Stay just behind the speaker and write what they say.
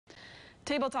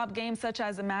Tabletop games such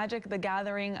as Magic: The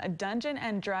Gathering, Dungeons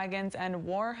and Dragons, and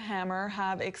Warhammer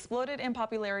have exploded in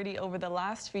popularity over the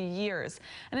last few years.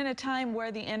 And in a time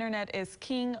where the internet is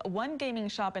king, one gaming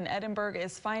shop in Edinburgh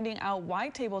is finding out why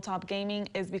tabletop gaming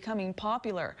is becoming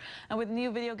popular. And with new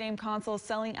video game consoles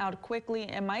selling out quickly,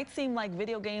 it might seem like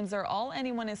video games are all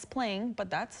anyone is playing,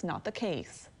 but that's not the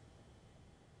case.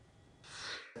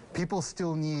 People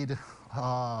still need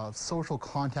social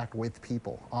contact with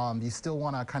people. You still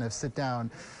want to kind of sit down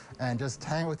and just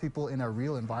hang with people in a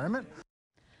real environment.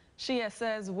 Shia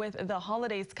says with the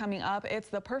holidays coming up, it's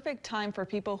the perfect time for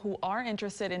people who are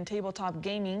interested in tabletop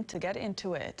gaming to get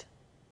into it.